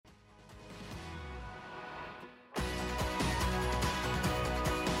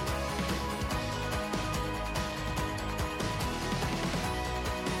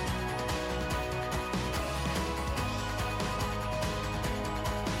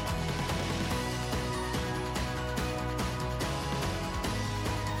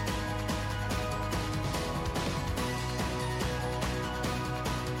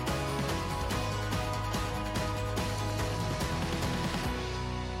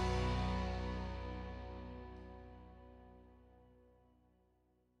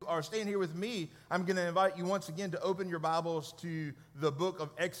are staying here with me, I'm going to invite you once again to open your Bibles to the book of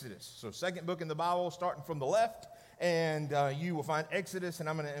Exodus. So second book in the Bible, starting from the left, and you will find Exodus, and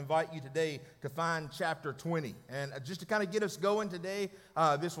I'm going to invite you today to find chapter 20. And just to kind of get us going today,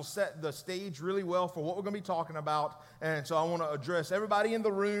 this will set the stage really well for what we're going to be talking about. And so I want to address everybody in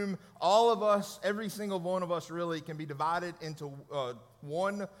the room, all of us, every single one of us really can be divided into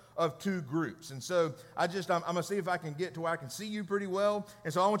one of two groups. And so I'm going to see if I can get to where I can see you pretty well.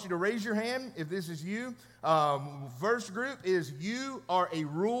 And so I want you to raise your hand if this is you. First group is you are a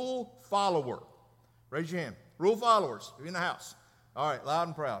rule follower. Raise your hand. Rule followers, you're in the house. All right, loud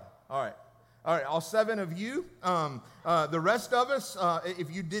and proud. All right, all 7 of you. The rest of us,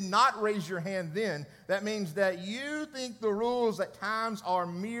 if you did not raise your hand then, that means that you think the rules at times are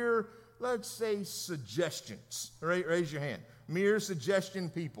mere, let's say, suggestions. Raise your hand. Mere suggestion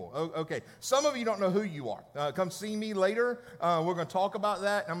people. Okay, some of you don't know who you are. Come see me later. We're going to talk about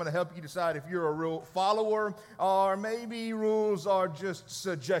that, and I'm going to help you decide if you're a rule follower or maybe rules are just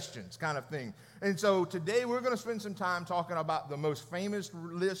suggestions kind of thing. And so today we're going to spend some time talking about the most famous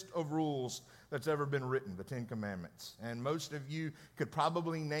list of rules that's ever been written, the 10 Commandments. And most of you could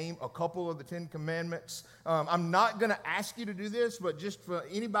probably name a couple of the 10 Commandments. I'm not going to ask you to do this, but just for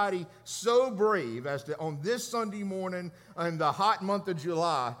anybody so brave as to, on this Sunday morning in the hot month of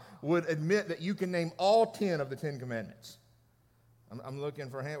July, would admit that you can name all 10 of the 10 Commandments. I'm looking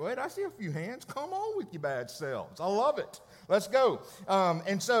for hands. Wait, I see a few hands. Come on with your bad selves. I love it. Let's go.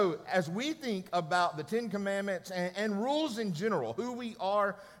 And so as we think about the 10 Commandments and rules in general, who we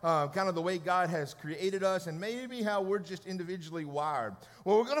are, kind of the way God has created us, and maybe how we're just individually wired,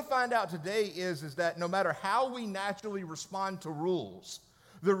 what we're going to find out today is that no matter how we naturally respond to rules,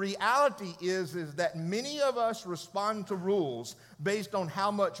 the reality is that many of us respond to rules based on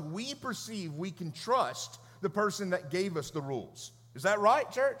how much we perceive we can trust the person that gave us the rules. Is that right,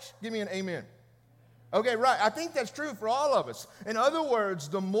 church? Give me an amen. Okay, right. I think that's true for all of us. In other words,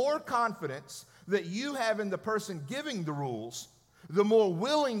 the more confidence that you have in the person giving the rules, the more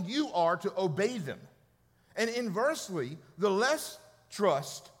willing you are to obey them. And inversely, the less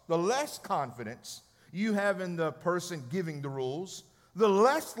trust, the less confidence you have in the person giving the rules, the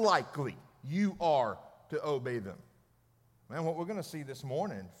less likely you are to obey them. Man, what we're going to see this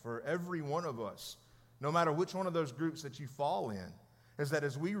morning for every one of us, no matter which one of those groups that you fall in, is that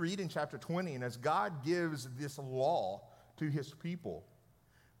as we read in chapter 20 and as God gives this law to his people,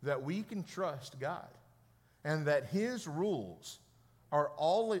 that we can trust God and that his rules are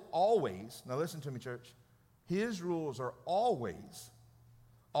always, now listen to me, church, his rules are always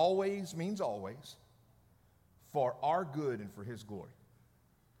means always, for our good and for his glory.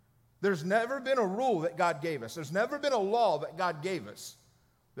 There's never been a rule that God gave us. There's never been a law that God gave us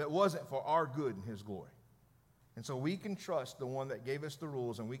that wasn't for our good and his glory. And so we can trust the one that gave us the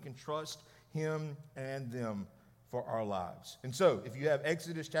rules, and we can trust him and them for our lives. And so if you have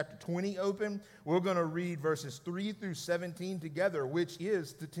Exodus chapter 20 open, we're going to read verses 3 through 17 together, which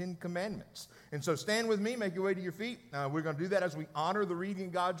is the 10 Commandments. And so stand with me, make your way to your feet. We're going to do that as we honor the reading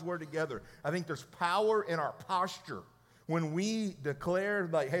of God's word together. I think there's power in our posture when we declare,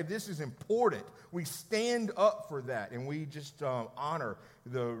 like, hey, this is important. We stand up for that, and we just honor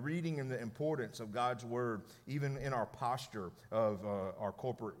the reading and the importance of God's word, even in our posture of our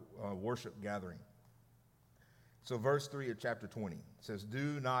corporate worship gathering. So verse 3 of chapter 20 says,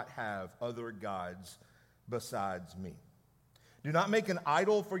 do not have other gods besides me. Do not make an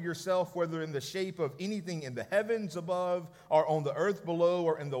idol for yourself, whether in the shape of anything in the heavens above, or on the earth below,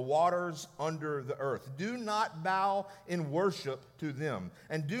 or in the waters under the earth. Do not bow in worship to them,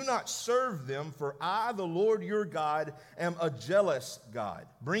 and do not serve them, for I, the Lord your God, am a jealous God,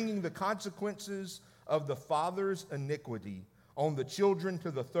 bringing the consequences of the father's iniquity on the children to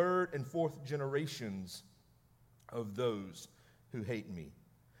the 3rd and 4th generations of those who hate me,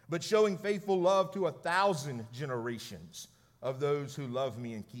 but showing faithful love to 1,000 generations of those who love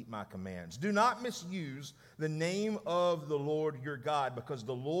me and keep my commands. Do not misuse the name of the Lord your God, because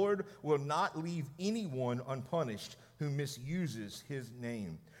the Lord will not leave anyone unpunished who misuses his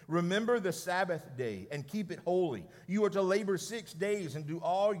name. Remember the Sabbath day and keep it holy. You are to labor 6 days and do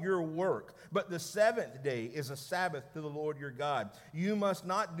all your work, but the 7th day is a Sabbath to the Lord your God. You must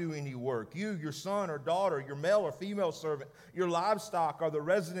not do any work. You, your son or daughter, your male or female servant, your livestock, or the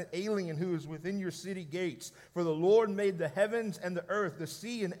resident alien who is within your city gates. For the Lord made the heavens and the earth, the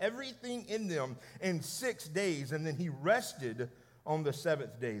sea, and everything in them in 6 days, and then he rested on the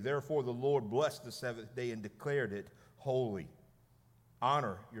 7th day. Therefore the Lord blessed the 7th day and declared it holy.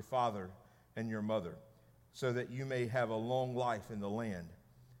 Honor your father and your mother, so that you may have a long life in the land,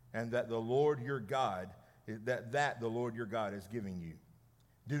 and that the Lord your God is giving you.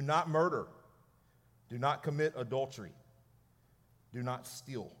 Do not murder. Do not commit adultery. Do not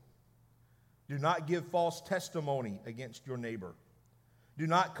steal. Do not give false testimony against your neighbor. Do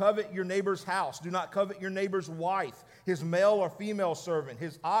not covet your neighbor's house. Do not covet your neighbor's wife, his male or female servant,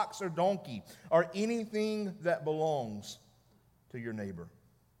 his ox or donkey, or anything that belongs to your neighbor.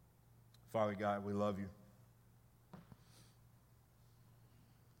 Father God, we love you.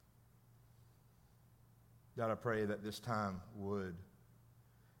 God, I pray that this time would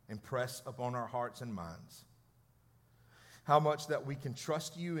impress upon our hearts and minds how much that we can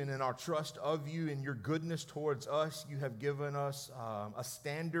trust you, and in our trust of you and your goodness towards us, you have given us a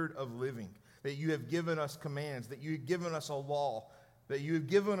standard of living, that you have given us commands, that you have given us a law, that you have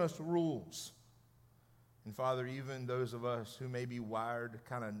given us rules. And Father, even those of us who may be wired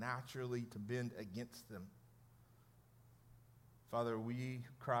kind of naturally to bend against them, Father, we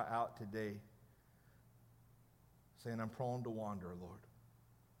cry out today saying, I'm prone to wander, Lord.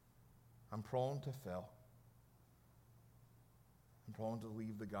 I'm prone to fail. I'm prone to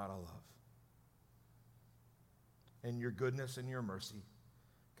leave the God I love. In your goodness and your mercy,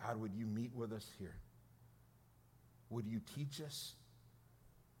 God, would you meet with us here? Would you teach us?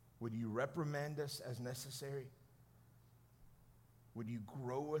 Would you reprimand us as necessary? Would you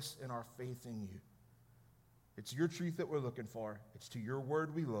grow us in our faith in you? It's your truth that we're looking for. It's to your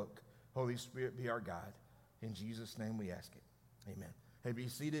word we look. Holy Spirit, be our guide. In Jesus' name we ask it. Amen. Hey, be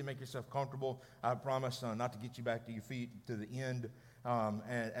seated. Make yourself comfortable. I promise not to get you back to your feet to the end.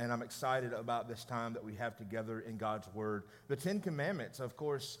 And I'm excited about this time that we have together in God's Word. The Ten Commandments, of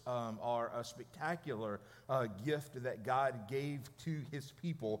course, are a spectacular gift that God gave to his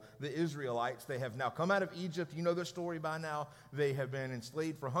people, the Israelites. They have now come out of Egypt. You know their story by now. They have been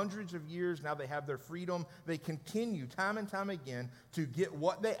enslaved for hundreds of years. Now they have their freedom. They continue time and time again to get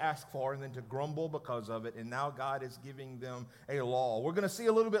what they ask for and then to grumble because of it. And now God is giving them a law. We're going to see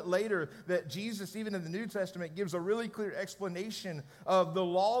a little bit later that Jesus, even in the New Testament, gives a really clear explanation of the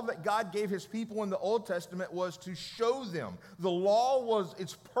law that God gave his people in the Old Testament was to show them. The law was,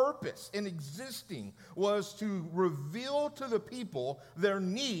 its purpose in existing was to reveal to the people their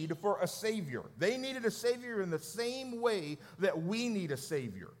need for a Savior. They needed a Savior in the same way that we need a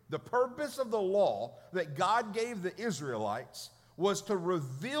Savior. The purpose of the law that God gave the Israelites was to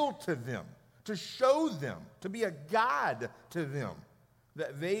reveal to them, to show them, to be a guide to them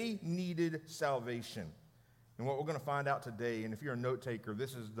that they needed salvation. And what we're going to find out today, and if you're a note taker,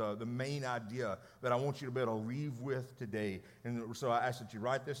 this is the main idea that I want you to be able to leave with today. And so I ask that you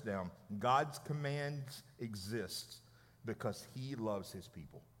write this down. God's commands exist because he loves his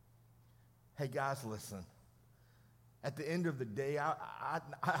people. Hey guys, listen. At the end of the day,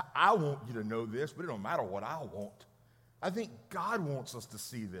 I want you to know this, but it don't matter what I want. I think God wants us to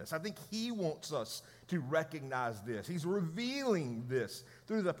see this. I think he wants us to recognize this. He's revealing this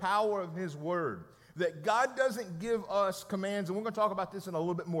through the power of his word. That God doesn't give us commands, and we're going to talk about this in a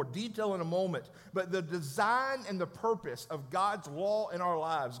little bit more detail in a moment, but the design and the purpose of God's law in our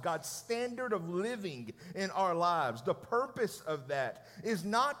lives, God's standard of living in our lives, the purpose of that is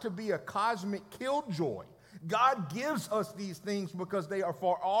not to be a cosmic killjoy. God gives us these things because they are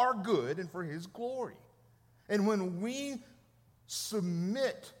for our good and for his glory. And when we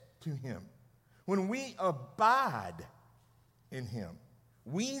submit to him, when we abide in him,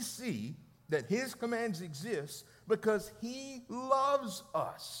 we see that his commands exist because he loves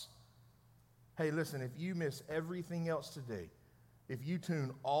us. Hey, listen, if you miss everything else today, if you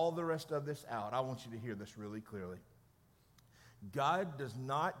tune all the rest of this out, I want you to hear this really clearly. God does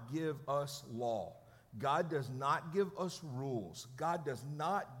not give us law. God does not give us rules. God does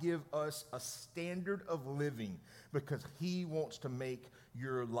not give us a standard of living because he wants to make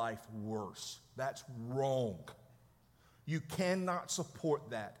your life worse. That's wrong. You cannot support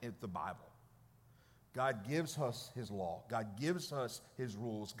that in the Bible. God gives us his law. God gives us his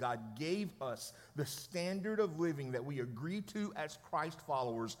rules. God gave us the standard of living that we agree to as Christ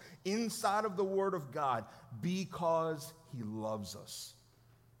followers inside of the Word of God because he loves us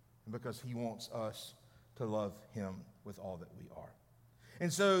and because he wants us to love him with all that we are.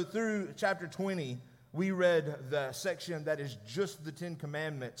 And so through chapter 20, we read the section that is just the Ten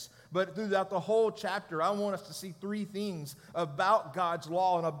Commandments. But throughout the whole chapter, I want us to see three things about God's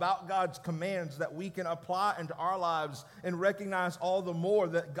law and about God's commands that we can apply into our lives and recognize all the more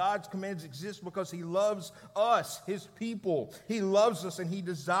that God's commands exist because he loves us, his people. He loves us and he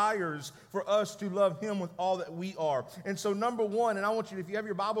desires for us to love him with all that we are. And so number one, and I want you to, if you have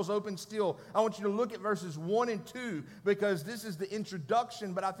your Bibles open still, I want you to look at verses 1 and 2 because this is the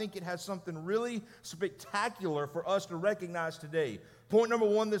introduction, but I think it has something really spectacular for us to recognize today. Point number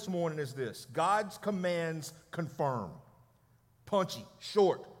one this morning is this: God's commands confirm. punchy,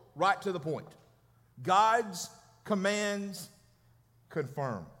 short, right to the point. God's commands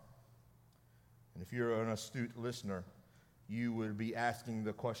confirm. And if you're an astute listener, you would be asking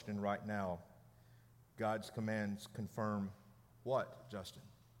the question right now, God's commands confirm what, Justin?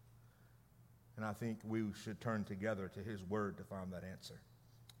 And I think we should turn together to his word to find that answer.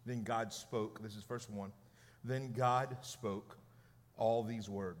 Then God spoke, this is verse 1, then God spoke all these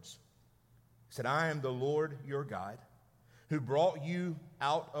words. He said, I am the Lord your God, who brought you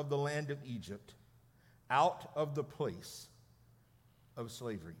out of the land of Egypt, out of the place of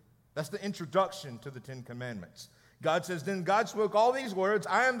slavery. That's the introduction to the Ten Commandments. God says, then God spoke all these words,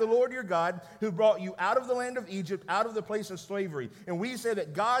 I am the Lord your God, who brought you out of the land of Egypt, out of the place of slavery. And we say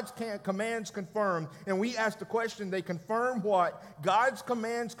that God's commands confirm, and we ask the question, they confirm what? God's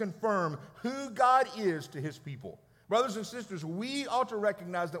commands confirm who God is to his people. Brothers and sisters, we ought to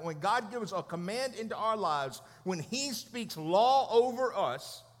recognize that when God gives a command into our lives, when he speaks law over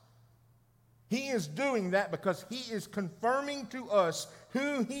us, he is doing that because he is confirming to us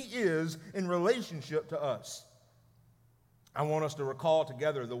who he is in relationship to us. I want us to recall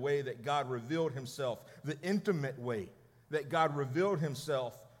together the way that God revealed himself, the intimate way that God revealed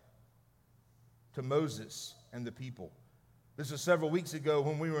himself to Moses and the people. This is several weeks ago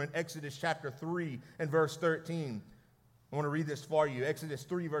when we were in Exodus chapter 3 and verse 13. I want to read this for you. Exodus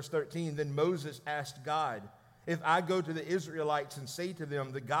 3 verse 13. Then Moses asked God, if I go to the Israelites and say to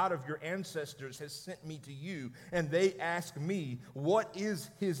them, the God of your ancestors has sent me to you, and they ask me, what is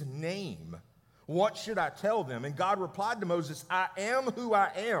his name? What should I tell them? And God replied to Moses, I am who I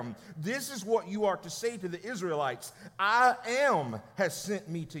am. This is what you are to say to the Israelites. I am has sent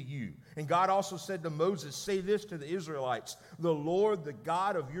me to you. And God also said to Moses, say this to the Israelites, the Lord, the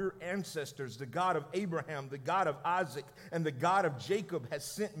God of your ancestors, the God of Abraham, the God of Isaac, and the God of Jacob has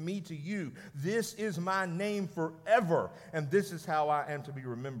sent me to you. This is my name forever, and this is how I am to be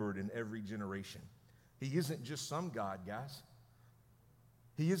remembered in every generation. He isn't just some God, guys.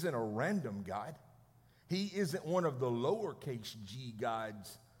 He isn't a random God. He isn't one of the lowercase g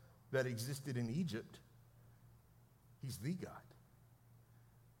gods that existed in Egypt. He's the God.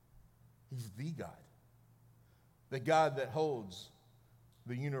 He's the God. The God that holds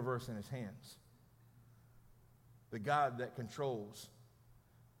the universe in his hands. The God that controls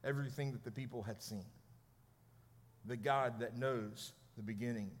everything that the people had seen. The God that knows the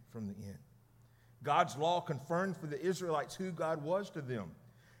beginning from the end. God's law confirmed for the Israelites who God was to them.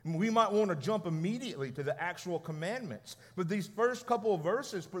 And we might want to jump immediately to the actual commandments. But these first couple of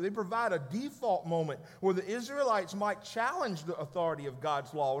verses, they provide a default moment where the Israelites might challenge the authority of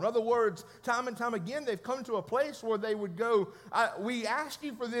God's law. In other words, time and time again, they've come to a place where they would go, we asked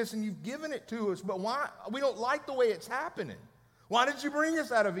you for this and you've given it to us, but why? We don't like the way it's happening. Why did you bring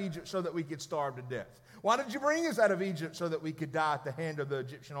us out of Egypt so that we could starve to death? Why did you bring us out of Egypt so that we could die at the hand of the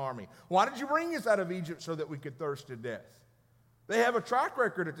Egyptian army? Why did you bring us out of Egypt so that we could thirst to death? They have a track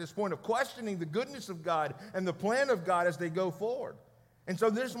record at this point of questioning the goodness of God and the plan of God as they go forward. And so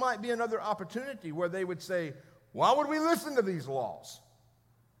this might be another opportunity where they would say, why would we listen to these laws?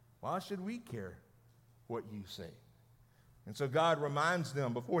 Why should we care what you say? And so God reminds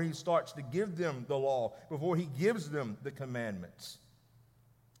them before he starts to give them the law, before he gives them the commandments,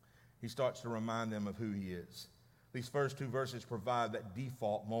 he starts to remind them of who he is. These first two verses provide that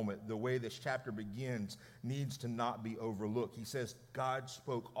default moment. The way this chapter begins needs to not be overlooked. He says, God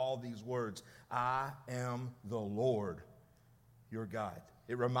spoke all these words, I am the Lord, your God.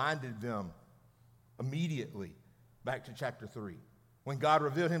 It reminded them immediately back to chapter 3. When God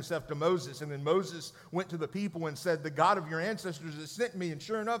revealed himself to Moses, and then Moses went to the people and said, the God of your ancestors has sent me. And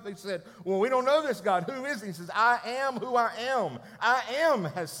sure enough, they said, well, we don't know this God. Who is he? He says, I am who I am. I am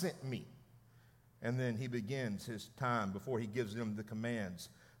has sent me. And then he begins his time before he gives them the commands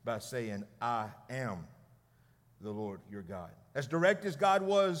by saying, I am the Lord your God. As direct as God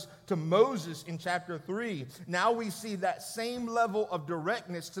was to Moses in chapter 3, now we see that same level of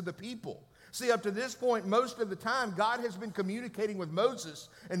directness to the people. See, up to this point, most of the time, God has been communicating with Moses,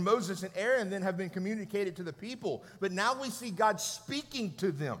 and Moses and Aaron then have been communicated to the people. But now we see God speaking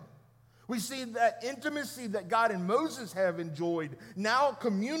to them. We see that intimacy that God and Moses have enjoyed now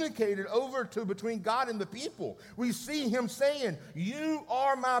communicated over to between God and the people. We see him saying, you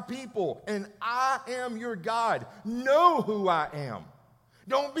are my people and I am your God. Know who I am.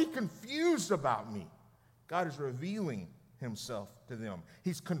 Don't be confused about me. God is revealing himself to them.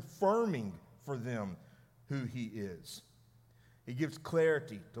 He's confirming for them who he is. He gives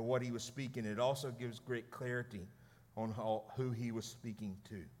clarity to what he was speaking. It also gives great clarity on who he was speaking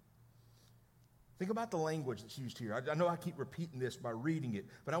to. Think about the language that's used here. I know I keep repeating this by reading it,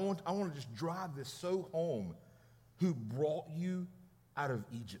 but I want to just drive this so home. who brought you out of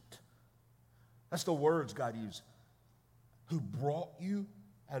Egypt. That's the words God used. Who brought you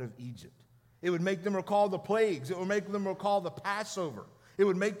out of Egypt. It would make them recall the plagues. It would make them recall the Passover. It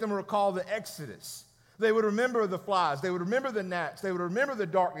would make them recall the Exodus. They would remember the flies. They would remember the gnats. They would remember the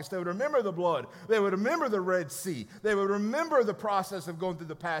darkness. They would remember the blood. They would remember the Red Sea. They would remember the process of going through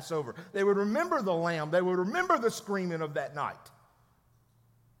the Passover. They would remember the lamb. They would remember the screaming of that night.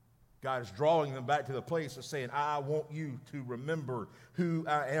 God is drawing them back to the place of saying, I want you to remember who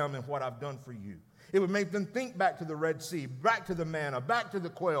I am and what I've done for you. It would make them think back to the Red Sea, back to the manna, back to the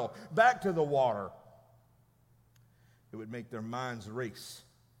quail, back to the water. It would make their minds race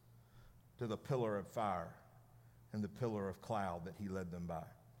to the pillar of fire and the pillar of cloud that he led them by.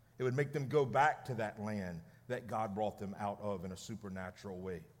 It would make them go back to that land that God brought them out of in a supernatural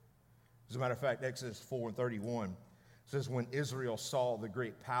way. As a matter of fact, Exodus 4:31 says, when Israel saw the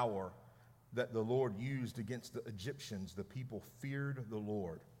great power that the Lord used against the Egyptians, the people feared the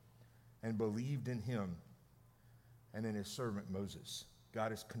Lord and believed in him and in his servant Moses.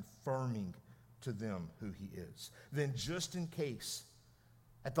 God is confirming to them who he is. Then just in case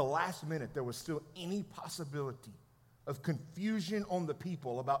at the last minute there was still any possibility of confusion on the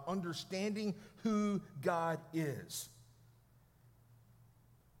people about understanding who God is,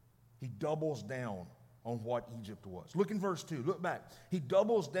 he doubles down on what Egypt was. Look in verse 2. Look back. He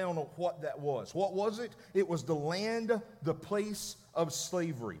doubles down on what that was. What was it? It was the land, the place of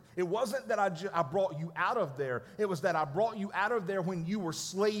slavery. It wasn't that I brought you out of there. It was that I brought you out of there when you were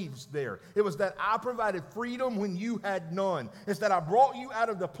slaves there. It was that I provided freedom when you had none. It's that I brought you out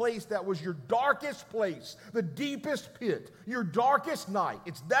of the place that was your darkest place, the deepest pit, your darkest night.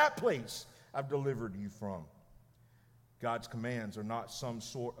 It's that place I've delivered you from. God's commands are not some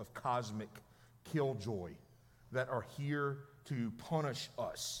sort of cosmic killjoy that are here to punish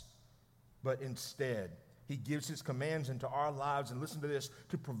us, but instead he gives his commands into our lives, and listen to this,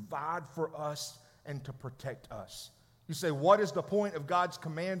 to provide for us and to protect us. You say, what is the point of God's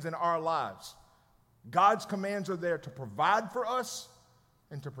commands in our lives? God's commands are there to provide for us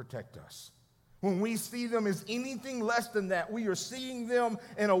and to protect us. When we see them as anything less than that, we are seeing them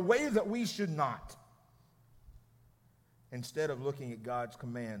in a way that we should not. Instead of looking at God's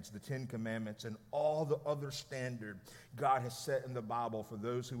commands, the 10 Commandments, and all the other standard God has set in the Bible for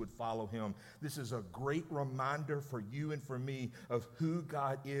those who would follow him, this is a great reminder for you and for me of who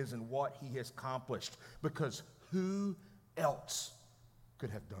God is and what he has accomplished. Because who else could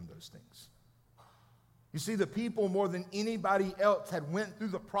have done those things? You see, the people more than anybody else had went through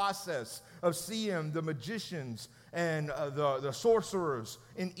the process of seeing the magicians and the sorcerers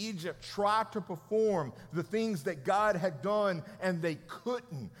in Egypt try to perform the things that God had done, and they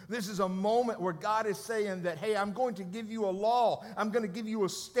couldn't. This is a moment where God is saying that, hey, I'm going to give you a law. I'm going to give you a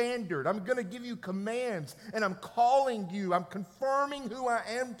standard. I'm going to give you commands, and I'm calling you. I'm confirming who I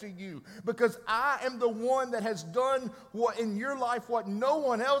am to you, because I am the one that has done what in your life what no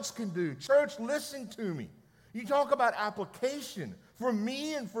one else can do. Church, listen to me. You talk about application for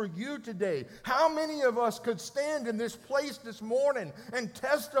me and for you today. How many of us could stand in this place this morning and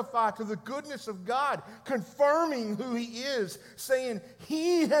testify to the goodness of God, confirming who he is, saying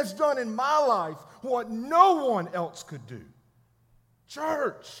he has done in my life what no one else could do?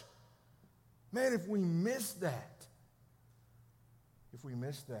 Church, man, if we miss that,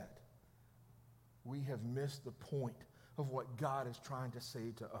 we have missed the point of what God is trying to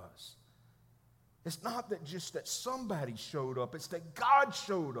say to us. It's not that just that somebody showed up. It's that God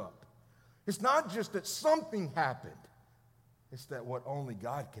showed up. It's not just that something happened. It's that what only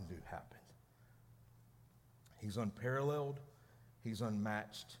God can do happened. He's unparalleled. He's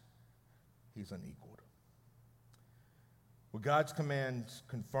unmatched. He's unequaled. Well, God's commands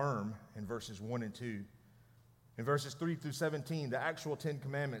confirm in verses 1 and 2. In verses 3 through 17, the actual 10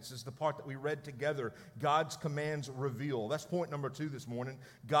 Commandments is the part that we read together. God's commands reveal. That's point number 2 this morning.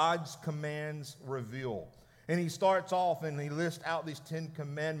 God's commands reveal. And he starts off and he lists out these 10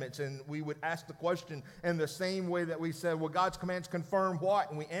 commandments. And we would ask the question in the same way that we said, well, God's commands confirm what?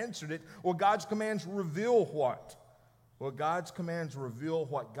 And we answered it. Well, God's commands reveal what? Well, God's commands reveal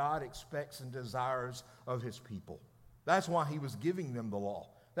what God expects and desires of his people. That's why he was giving them the law.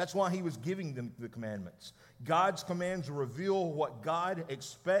 That's why he was giving them the commandments. God's commands reveal what God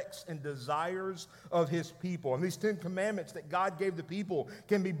expects and desires of his people. And these 10 commandments that God gave the people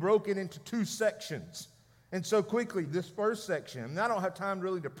can be broken into 2 sections. And so quickly, this first section, and I don't have time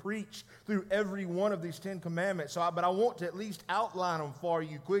really to preach through every one of these 10 commandments, but I want to at least outline them for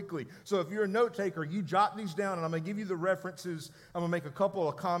you quickly. So if you're a note taker, you jot these down, and I'm going to give you the references. I'm going to make a couple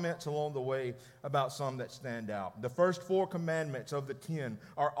of comments along the way about some that stand out. The first 4 commandments of the 10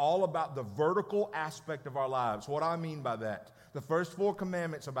 are all about the vertical aspect of our lives. What I mean by that, the first 4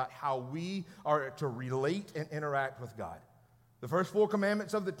 commandments about how we are to relate and interact with God. The first 4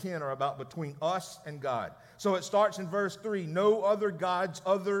 commandments of the 10 are about between us and God. So it starts in verse 3, no other gods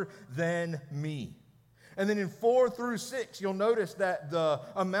other than me. And then in 4 through 6, you'll notice that the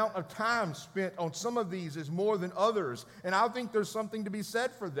amount of time spent on some of these is more than others. And I think there's something to be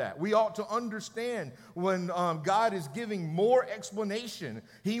said for that. We ought to understand when God is giving more explanation,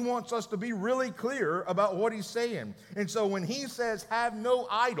 He wants us to be really clear about what He's saying. And so when He says, have no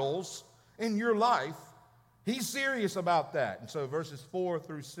idols in your life, He's serious about that. And so verses 4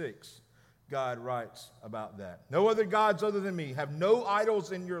 through 6, God writes about that. No other gods other than me. Have no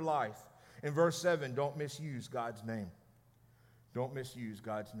idols in your life. In verse 7, don't misuse God's name. Don't misuse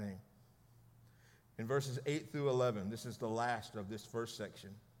God's name. In verses 8 through 11, this is the last of this first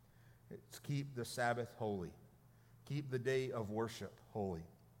section. It's keep the Sabbath holy. Keep the day of worship holy.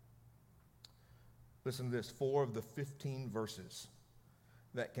 Listen to this. 4 of the 15 verses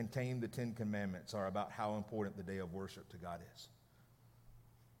that contain the 10 commandments are about how important the day of worship to God is.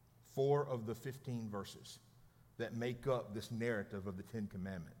 4 of the 15 verses that make up this narrative of the 10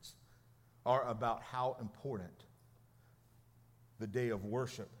 commandments are about how important the day of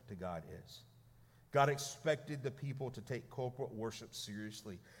worship to God is. God expected the people to take corporate worship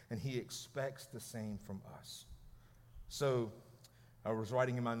seriously, and He expects the same from us. So I was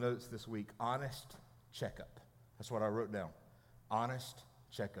writing in my notes this week, honest checkup. That's what I wrote down. Honest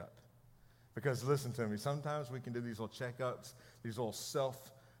checkup. Because listen to me, sometimes we can do these little checkups, these little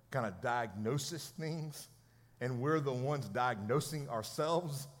self kind of diagnosis things, and we're the ones diagnosing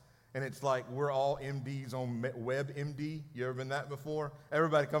ourselves. And it's like we're all MDs on WebMD. You ever been that before?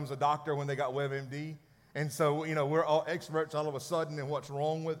 Everybody comes a doctor when they got WebMD. And so, we're all experts all of a sudden in what's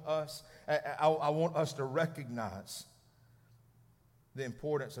wrong with us. I want us to recognize the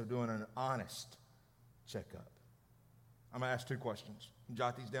importance of doing an honest checkup. I'm going to ask 2 questions.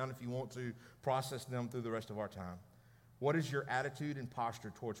 Jot these down if you want to process them through the rest of our time. What is your attitude and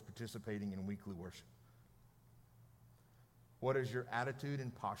posture towards participating in weekly worship? What is your attitude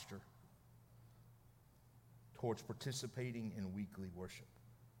and posture towards participating in weekly worship?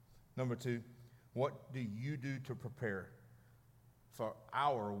 Number 2, what do you do to prepare for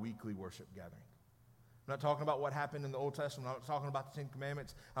our weekly worship gathering? I'm not talking about what happened in the Old Testament. I'm not talking about the 10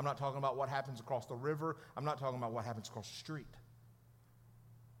 Commandments. I'm not talking about what happens across the river. I'm not talking about what happens across the street.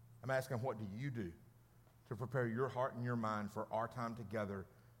 I'm asking, what do you do to prepare your heart and your mind for our time together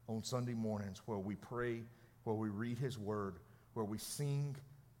on Sunday mornings where we pray, where we read His Word, where we sing,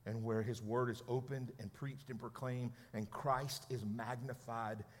 and where His Word is opened and preached and proclaimed, and Christ is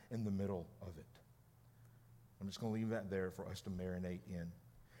magnified in the middle of it? I'm just going to leave that there for us to marinate in.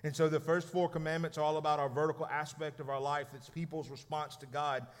 And so the first 4 commandments are all about our vertical aspect of our life. It's people's response to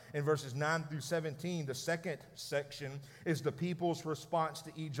God. In verses 9 through 17, the second section is the people's response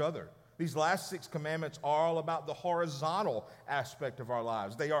to each other. These last 6 commandments are all about the horizontal aspect of our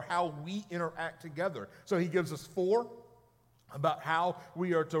lives. They are how we interact together. So He gives us 4 about how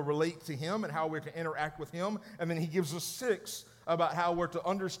we are to relate to Him and how we're to interact with Him. And then He gives us 6 about how we're to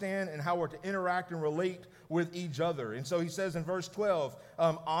understand and how we're to interact and relate with each other. And so He says in verse 12,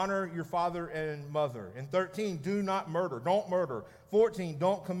 honor your father and mother. In 13, do not murder. Don't murder. 14,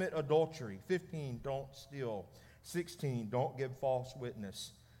 don't commit adultery. 15, don't steal. 16, don't give false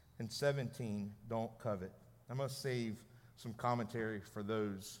witness. And 17, don't covet. I'm going to save some commentary for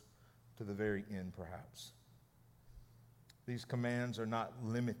those to the very end, perhaps. These commands are not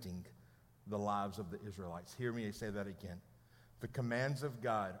limiting the lives of the Israelites. Hear me say that again. The commands of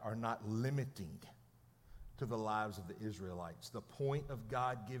God are not limiting to the lives of the Israelites. The point of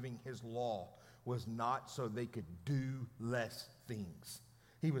God giving His law was not so they could do less things.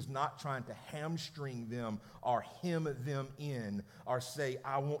 He was not trying to hamstring them or hem them in or say,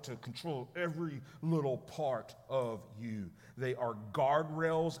 I want to control every little part of you. They are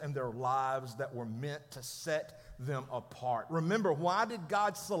guardrails in their lives that were meant to set them apart. Remember, why did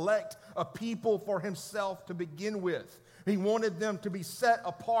God select a people for Himself to begin with? He wanted them to be set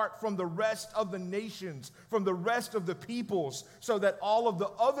apart from the rest of the nations, from the rest of the peoples, so that all of the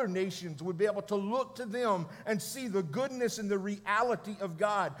other nations would be able to look to them and see the goodness and the reality of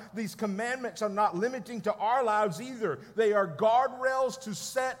God. These commandments are not limiting to our lives either. They are guardrails to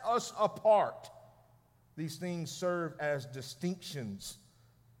set us apart. These things serve as distinctions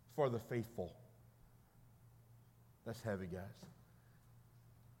for the faithful. That's heavy, guys.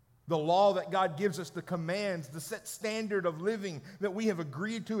 The law that God gives us, the commands, the set standard of living that we have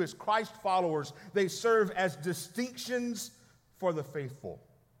agreed to as Christ followers, they serve as distinctions for the faithful.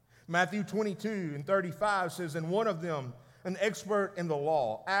 Matthew 22:35 says, and one of them, an expert in the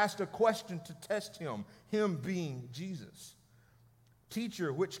law, asked a question to test him being Jesus.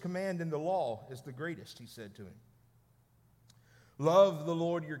 Teacher, which command in the law is the greatest? He said to him. Love the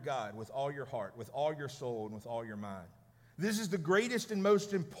Lord your God with all your heart, with all your soul, and with all your mind. This is the greatest and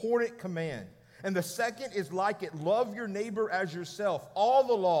most important command. And the second is like it, love your neighbor as yourself. All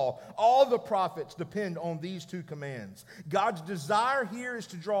the law, all the prophets depend on these two commands. God's desire here is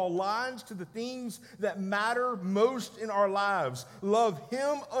to draw lines to the things that matter most in our lives. Love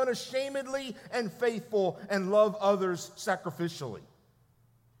Him unashamedly and faithful, and love others sacrificially.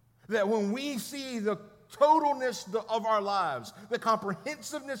 That when we see the totalness of our lives, the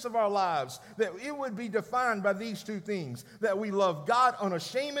comprehensiveness of our lives, that it would be defined by these two things, that we love God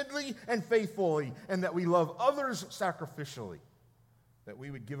unashamedly and faithfully, and that we love others sacrificially, that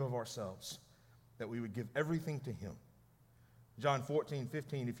we would give of ourselves, that we would give everything to Him. John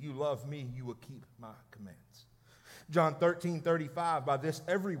 14:15, if you love me, you will keep my commands. John 13:35, by this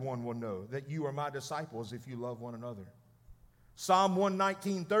everyone will know that you are my disciples if you love one another. Psalm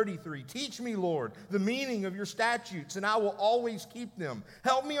 119:33, teach me, Lord, the meaning of your statutes, and I will always keep them.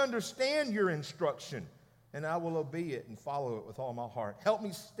 Help me understand your instruction, and I will obey it and follow it with all my heart. Help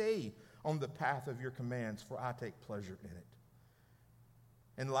me stay on the path of your commands, for I take pleasure in it.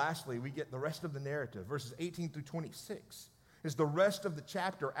 And lastly, we get the rest of the narrative, verses 18 through 26. Is the rest of the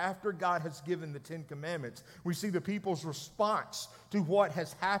chapter after God has given the Ten Commandments. We see the people's response to what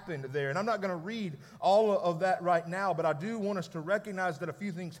has happened there. And I'm not going to read all of that right now, but I do want us to recognize that a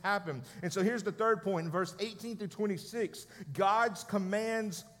few things happen. And so here's the third point. In verse 18 through 26, God's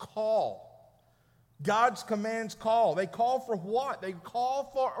commands call. God's commands call. They call for what? They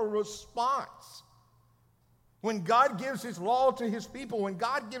call for a response. When God gives His law to His people, when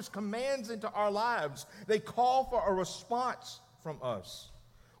God gives commands into our lives, they call for a response from us.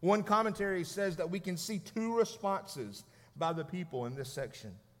 One commentary says that we can see two responses by the people in this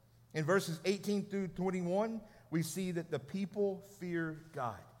section. In verses 18 through 21, we see that the people fear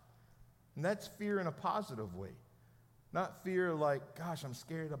God. And that's fear in a positive way. Not fear like, gosh, I'm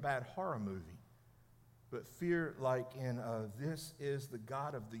scared of a bad horror movie. But fear like in, this is the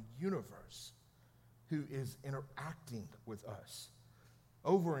God of the universe who is interacting with us.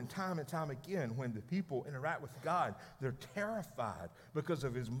 Over and time again, when the people interact with God, they're terrified because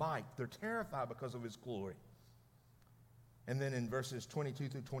of His might. They're terrified because of His glory. And then in verses 22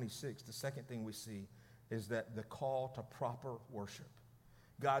 through 26, the second thing we see is that the call to proper worship.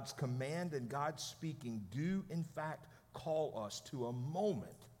 God's command and God's speaking do, in fact, call us to a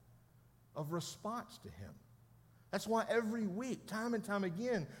moment of response to Him. That's why every week, time and time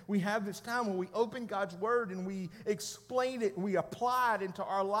again, we have this time when we open God's Word and we explain it, we apply it into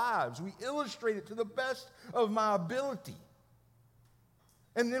our lives. We illustrate it to the best of my ability.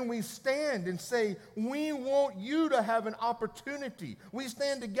 And then we stand and say, we want you to have an opportunity. We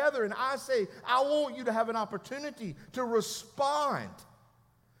stand together and I say, I want you to have an opportunity to respond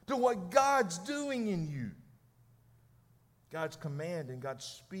to what God's doing in you. God's command and God's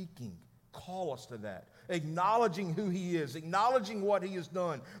speaking call us to that. Acknowledging who He is, acknowledging what He has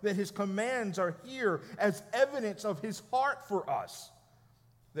done, that His commands are here as evidence of His heart for us,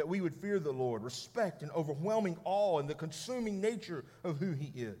 that we would fear the Lord, respect and overwhelming awe and the consuming nature of who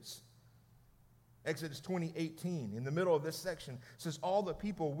He is. Exodus 20:18, in the middle of this section, says, all the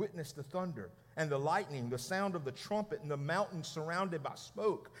people witnessed the thunder and the lightning, the sound of the trumpet, and the mountain surrounded by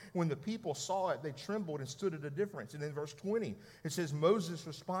smoke. When the people saw it, they trembled and stood at a difference. And in verse 20, it says, Moses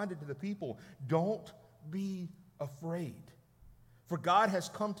responded to the people, don't be afraid, for God has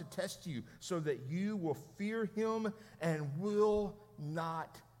come to test you so that you will fear Him and will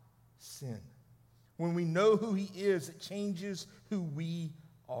not sin. When we know who He is, it changes who we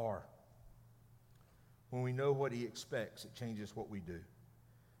are. When we know what He expects, it changes what we do.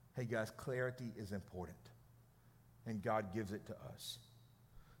 Hey guys, clarity is important, and God gives it to us.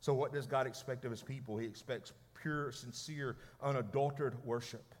 So what does God expect of His people? He expects pure, sincere, unadulterated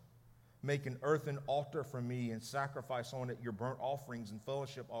worship. Make an earthen altar for me and sacrifice on it your burnt offerings and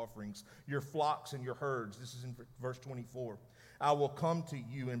fellowship offerings, your flocks and your herds. This is in verse 24. I will come to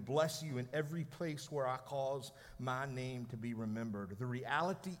you and bless you in every place where I cause my name to be remembered. The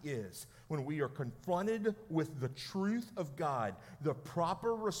reality is, when we are confronted with the truth of God, the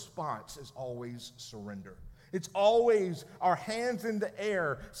proper response is always surrender. It's always our hands in the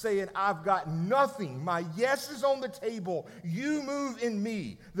air saying, I've got nothing. My yes is on the table. You move in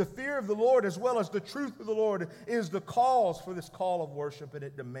me. The fear of the Lord as well as the truth of the Lord is the cause for this call of worship, and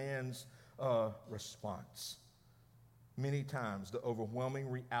it demands a response. Many times, the overwhelming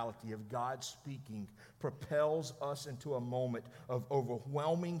reality of God speaking propels us into a moment of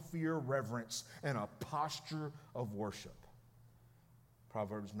overwhelming fear, reverence, and a posture of worship.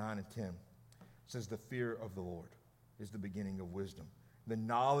 Proverbs 9 and 10 says, the fear of the Lord is the beginning of wisdom. The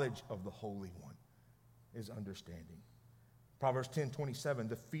knowledge of the Holy One is understanding. Proverbs 10:27,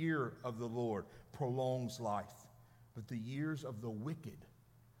 the fear of the Lord prolongs life, but the years of the wicked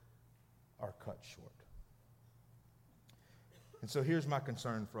are cut short. And so here's my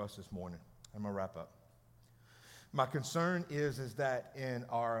concern for us this morning. I'm going to wrap up. My concern is that in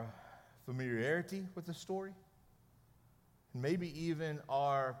our familiarity with the story, maybe even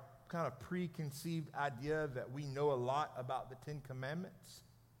our kind of preconceived idea that we know a lot about the Ten Commandments,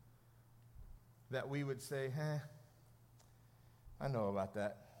 that we would say, I know about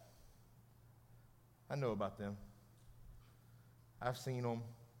that. I know about them. I've seen them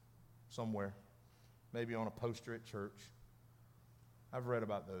somewhere, maybe on a poster at church. I've read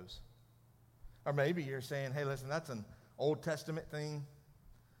about those. Or maybe you're saying, hey, listen, that's an Old Testament thing.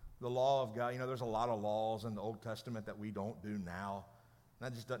 The law of God, there's a lot of laws in the Old Testament that we don't do now.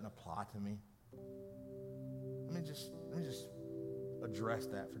 And that just doesn't apply to me. Let me just address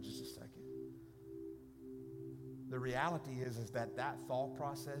that for just a second. The reality is that thought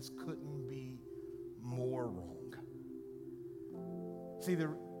process couldn't be more wrong. See,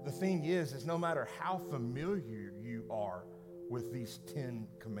 the thing is no matter how familiar you are with these 10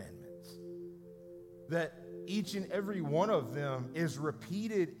 commandments, that each and every one of them is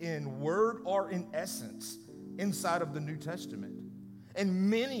repeated in word or in essence inside of the New Testament. And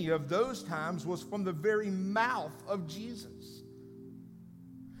many of those times was from the very mouth of Jesus.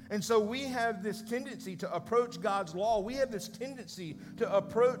 And so we have this tendency to approach God's law. We have this tendency to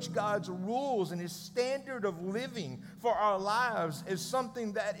approach God's rules and his standard of living for our lives as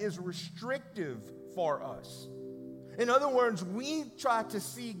something that is restrictive for us. In other words, we try to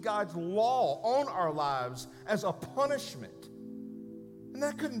see God's law on our lives as a punishment. And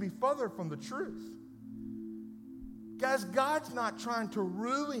that couldn't be further from the truth. Guys, God's not trying to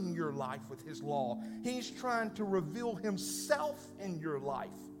ruin your life with his law. He's trying to reveal himself in your life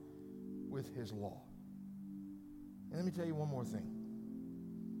with his law. And let me tell you one more thing.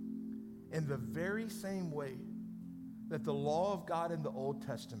 In the very same way that the law of God in the Old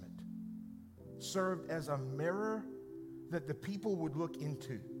Testament served as a mirror that the people would look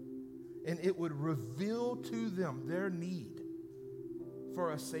into, and it would reveal to them their need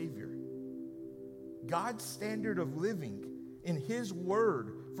for a Savior, God's standard of living in his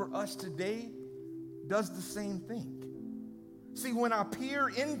word for us today does the same thing. See, when I peer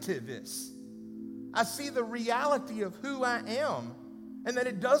into this, I see the reality of who I am and that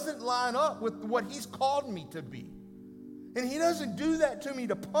it doesn't line up with what he's called me to be. And he doesn't do that to me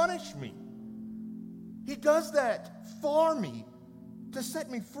to punish me. He does that for me to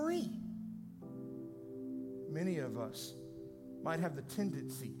set me free. Many of us might have the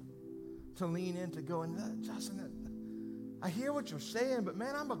tendency to lean into going, Justin, I hear what you're saying, but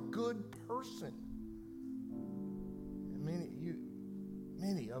man, I'm a good person. And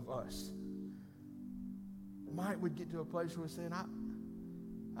many of us would get to a place where we're saying,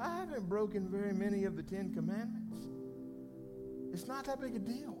 I haven't broken very many of the 10 Commandments. It's not that big a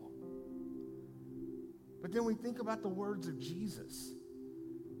deal. But then we think about the words of Jesus.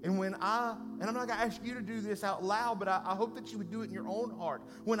 And I'm not going to ask you to do this out loud, but I hope that you would do it in your own heart.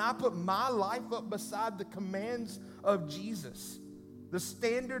 When I put my life up beside the commands of Jesus, the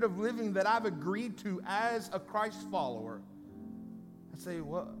standard of living that I've agreed to as a Christ follower, I say,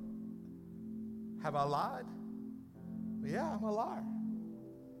 what? Have I lied? Yeah, I'm a liar.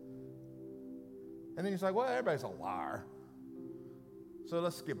 And then he's like, well, everybody's a liar. So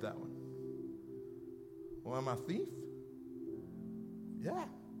let's skip that one. Well, am I a thief? Yeah.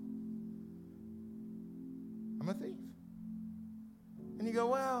 I'm a thief. And you go,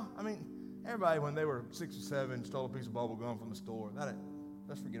 well, everybody when they were 6 or 7 stole a piece of bubble gum from the store.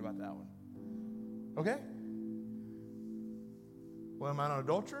 Let's forget about that one. Okay? Well, am I an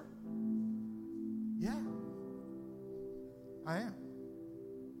adulterer? Yeah. I am.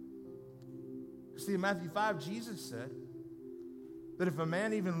 See, in Matthew 5, Jesus said that if a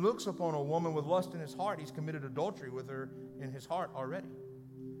man even looks upon a woman with lust in his heart, he's committed adultery with her in his heart already.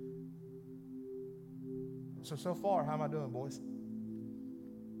 So far, how am I doing, boys?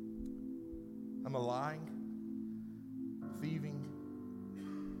 I'm a lying, thieving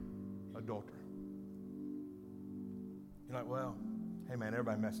adulterer. You're like, well, hey man,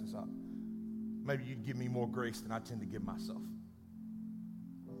 everybody messes up. Maybe you'd give me more grace than I tend to give myself.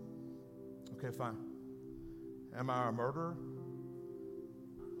 Okay, fine. Am I a murderer?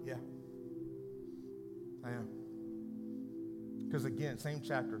 Yeah, I am. Because again, same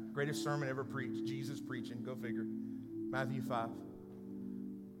chapter, greatest sermon ever preached, Jesus preaching, go figure. Matthew 5.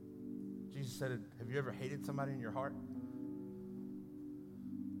 Jesus said, have you ever hated somebody in your heart?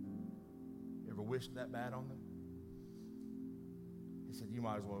 You ever wished that bad on them? He said, you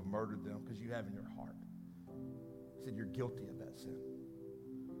might as well have murdered them because you have in your heart. He said, you're guilty of that sin.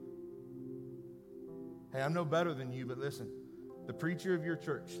 Hey, I'm no better than you, but listen, the preacher of your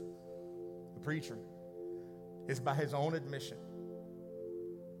church, the preacher, is by his own admission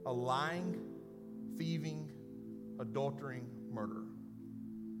a lying, thieving, adultering murderer.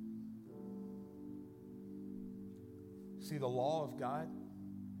 See, the law of God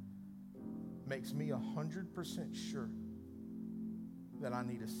makes me 100% sure that I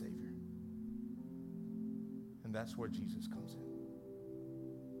need a Savior. And that's where Jesus comes in.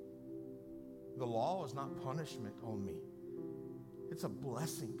 The law is not punishment on me. It's a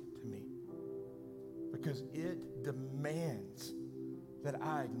blessing to me because it demands that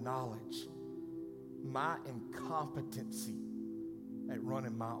I acknowledge my incompetency at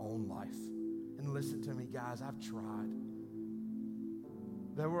running my own life. And listen to me, guys, I've tried.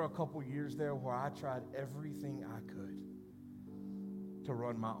 There were a couple years there where I tried everything I could to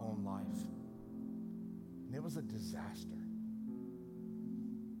run my own life. And it was a disaster.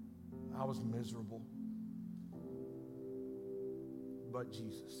 I was miserable. But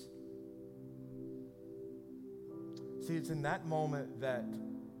Jesus. See, it's in that moment that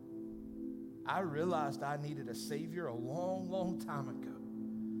I realized I needed a Savior a long, long time ago.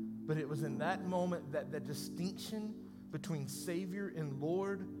 But it was in that moment that the distinction between Savior and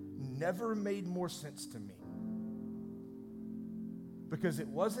Lord never made more sense to me. Because it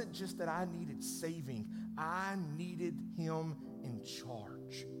wasn't just that I needed saving, I needed Him in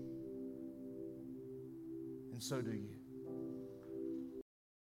charge. And so do you.